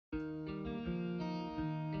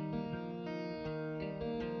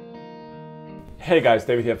Hey guys,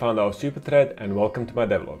 David here, founder of SuperThread, and welcome to my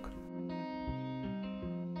devlog.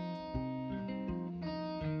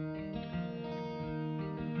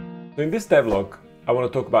 So in this devlog, I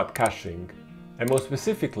want to talk about caching, and more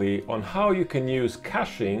specifically on how you can use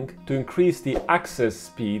caching to increase the access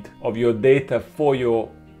speed of your data for your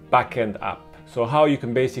backend app. So how you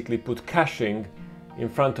can basically put caching in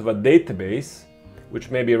front of a database, which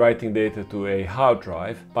may be writing data to a hard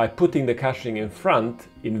drive. By putting the caching in front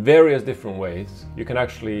in various different ways, you can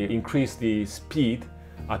actually increase the speed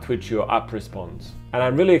at which your app responds. And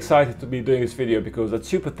I'm really excited to be doing this video because at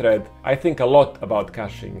SuperThread, I think a lot about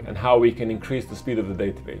caching and how we can increase the speed of the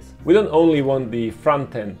database. We don't only want the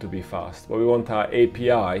front end to be fast, but we want our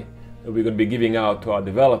API that we're going to be giving out to our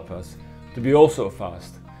developers to be also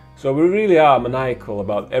fast. So we really are maniacal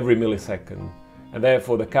about every millisecond. And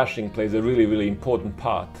therefore the caching plays a really important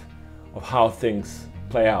part of how things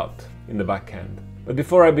play out in the back end. But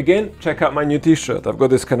before I begin, check out my new t-shirt. I've got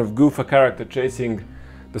this kind of goofer character chasing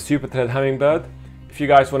the SuperThread hummingbird. If you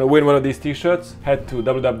guys want to win one of these t-shirts, head to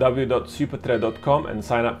www.superthread.com and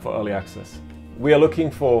sign up for early access. We are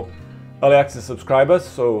looking for early access subscribers,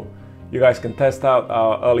 so you guys can test out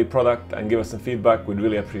our early product and give us some feedback. We'd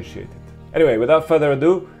really appreciate it. Anyway, without further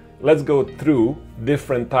ado, let's go through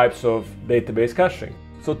different types of database caching.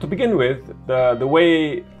 So to begin with, the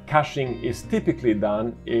way caching is typically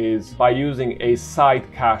done is by using a side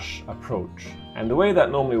cache approach. And the way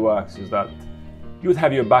that normally works is that you would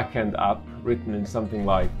have your backend app written in something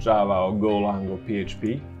like Java or Golang or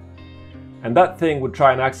PHP. And that thing would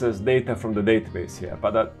try and access data from the database here.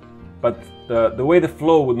 But the way the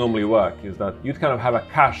flow would normally work is that you'd kind of have a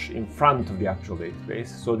cache in front of the actual database.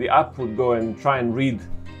 So the app would go and try and read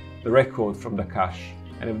the record from the cache,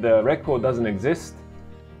 and if the record doesn't exist,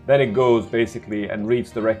 then it goes basically and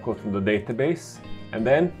reads the record from the database, and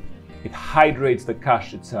then it hydrates the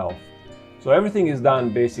cache itself. So everything is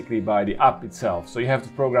done basically by the app itself, so you have to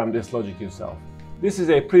program this logic yourself. This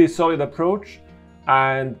is a pretty solid approach,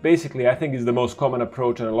 and basically I think it's the most common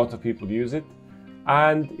approach and a lot of people use it,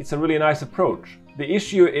 and it's a really nice approach. The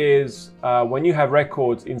issue is when you have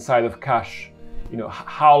records inside of cache, you know,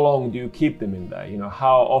 how long do you keep them in there? You know,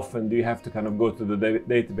 how often do you have to kind of go to the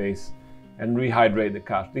database and rehydrate the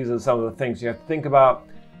cache? These are some of the things you have to think about.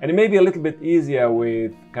 And it may be a little bit easier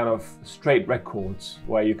with kind of straight records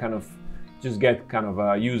where you kind of just get kind of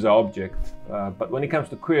a user object. But when it comes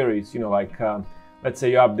to queries, you know, like let's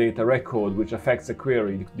say you update a record which affects a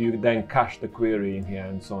query, do you then cache the query in here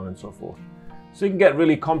and so on and so forth? So you can get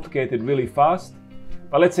really complicated really fast.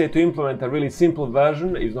 But let's say to implement a really simple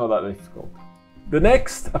version is not that difficult. The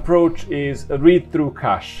next approach is a read-through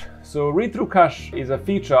cache. So read-through cache is a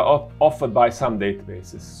feature offered by some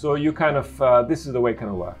databases. So you kind of, this is the way it kind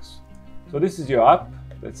of works. So this is your app,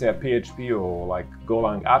 let's say a PHP or like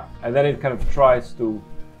Golang app, and then it kind of tries to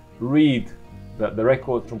read the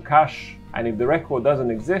record from cache. And if the record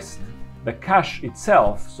doesn't exist, the cache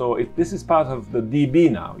itself, so this is part of the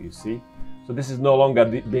DB now, you see. So this is no longer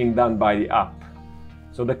being done by the app.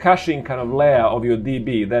 So the caching kind of layer of your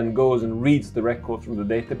DB then goes and reads the record from the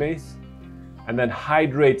database and then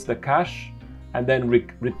hydrates the cache and then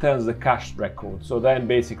returns the cached record. So then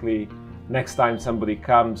basically next time somebody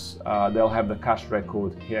comes, they'll have the cached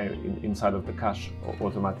record here inside of the cache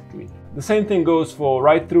automatically. The same thing goes for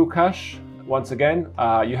write-through cache. Once again,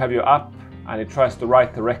 you have your app and it tries to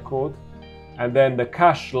write the record, and then the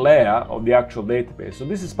cache layer of the actual database. So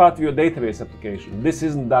this is part of your database application. This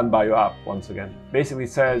isn't done by your app, once again. Basically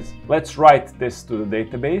says, let's write this to the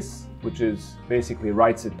database, which is basically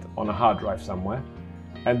writes it on a hard drive somewhere.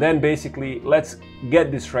 And then basically, let's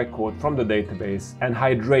get this record from the database and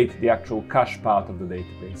hydrate the actual cache part of the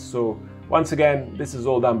database. So once again, this is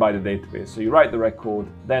all done by the database. So you write the record,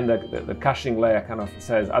 then the caching layer kind of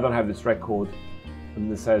says, I don't have this record. And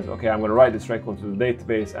it says, okay, I'm going to write this record to the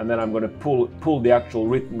database, and then I'm going to pull the actual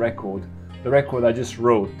written record, the record I just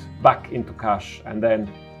wrote, back into cache, and then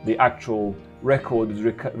the actual record is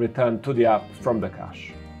returned to the app from the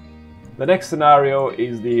cache. The next scenario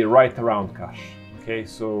is the write around cache. Okay,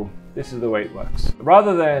 so this is the way it works.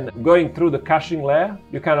 Rather than going through the caching layer,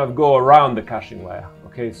 you kind of go around the caching layer.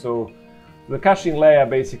 Okay, so the caching layer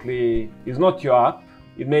basically is not your app.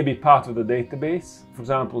 It may be part of the database. For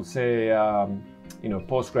example, say, you know,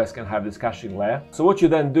 Postgres can have this caching layer. So what you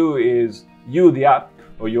then do is the app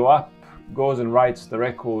or your app goes and writes the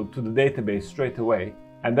record to the database straight away.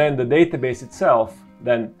 And then the database itself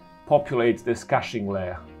then populates this caching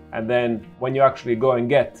layer. And then when you actually go and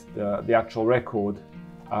get the actual record,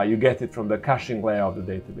 you get it from the caching layer of the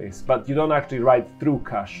database. But you don't actually write through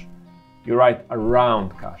cache, you write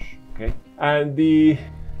around cache, okay? And the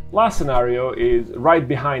Last scenario is right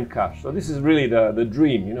behind cache. So this is really the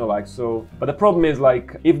dream, you know, like so. But the problem is,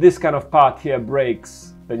 like, if this kind of part here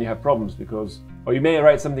breaks, then you have problems because, or you may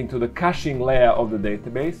write something to the caching layer of the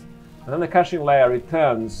database, and then the caching layer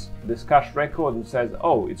returns this cached record and says,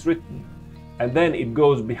 oh, it's written. And then it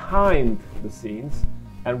goes behind the scenes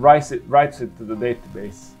and writes it to the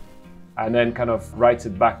database, and then kind of writes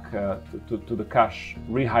it back to the cache,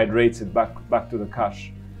 rehydrates it back to the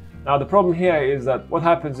cache. Now the problem here is that what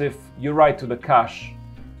happens if you write to the cache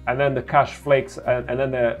and then the cache flakes and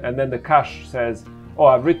then the cache says, oh,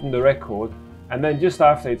 I've written the record, and then just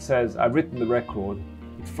after it says I've written the record,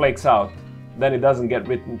 it flakes out, then it doesn't get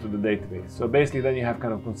written to the database. So basically then you have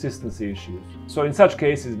kind of consistency issues. So in such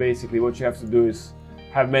cases, basically what you have to do is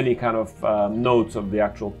have many kind of nodes of the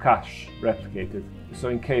actual cache replicated. So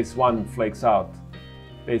in case one flakes out,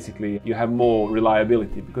 basically you have more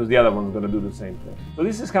reliability because the other one's going to do the same thing. So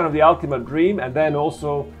this is kind of the ultimate dream. And then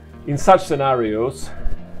also in such scenarios,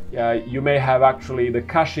 you may have actually the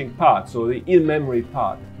caching part, so the in-memory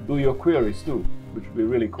part, do your queries too, which would be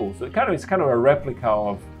really cool. So it's kind of a replica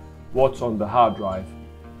of what's on the hard drive,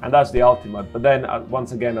 and that's the ultimate. But then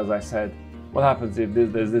once again, as I said, what happens if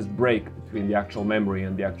there's this break between the actual memory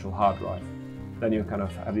and the actual hard drive? Then you kind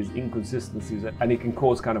of have these inconsistencies and it can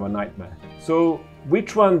cause kind of a nightmare. So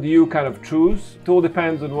which one do you kind of choose? It all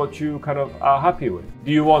depends on what you kind of are happy with.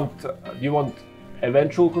 Do you want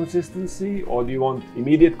eventual consistency, or do you want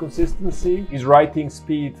immediate consistency? Is writing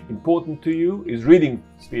speed important to you? Is reading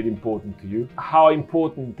speed important to you? How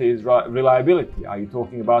important is reliability? Are you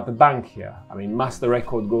talking about the bank here? I mean, must the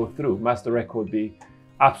record go through? Must the record be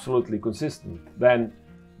absolutely consistent?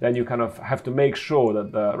 Then you kind of have to make sure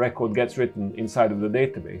that the record gets written inside of the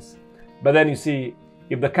database. But then you see,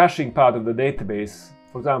 if the caching part of the database,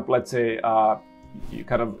 for example, let's say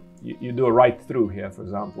you do a write through here, for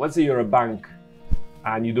example. Let's say you're a bank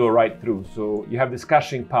and you do a write through. So you have this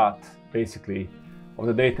caching part basically of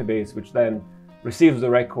the database, which then receives the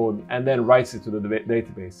record and then writes it to the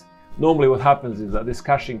database. Normally what happens is that this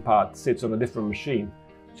caching part sits on a different machine.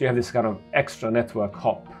 So you have this kind of extra network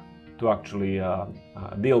hop to actually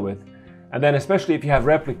deal with. And then especially if you have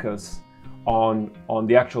replicas on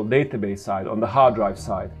the actual database side, on the hard drive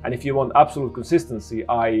side, and if you want absolute consistency,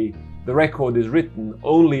 i.e. the record is written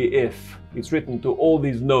only if it's written to all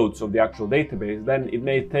these nodes of the actual database, then it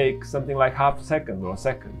may take something like half a second or a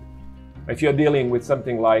second. If you're dealing with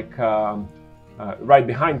something like right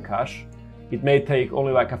behind cache, it may take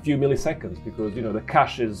only like a few milliseconds because, you know, the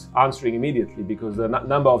cache is answering immediately because the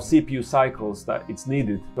number of CPU cycles that it's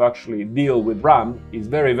needed to actually deal with RAM is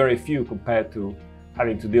very, very few compared to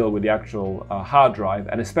having to deal with the actual hard drive,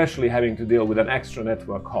 and especially having to deal with an extra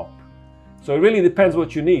network hop. So it really depends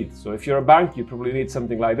what you need. So if you're a bank, you probably need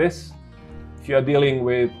something like this. If you're dealing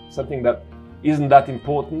with something that isn't that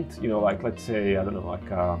important, you know, like let's say, I don't know,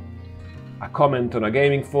 like a comment on a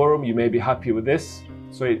gaming forum, you may be happy with this.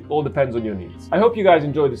 So it all depends on your needs. I hope you guys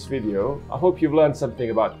enjoyed this video. I hope you've learned something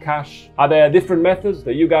about cache. Are there different methods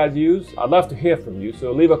that you guys use? I'd love to hear from you,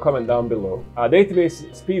 so leave a comment down below.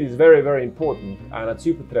 Database speed is very, very important, and at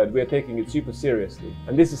SuperThread we're taking it super seriously.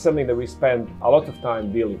 And this is something that we spend a lot of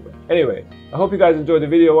time dealing with. Anyway, I hope you guys enjoyed the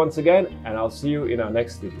video once again, and I'll see you in our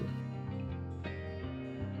next video.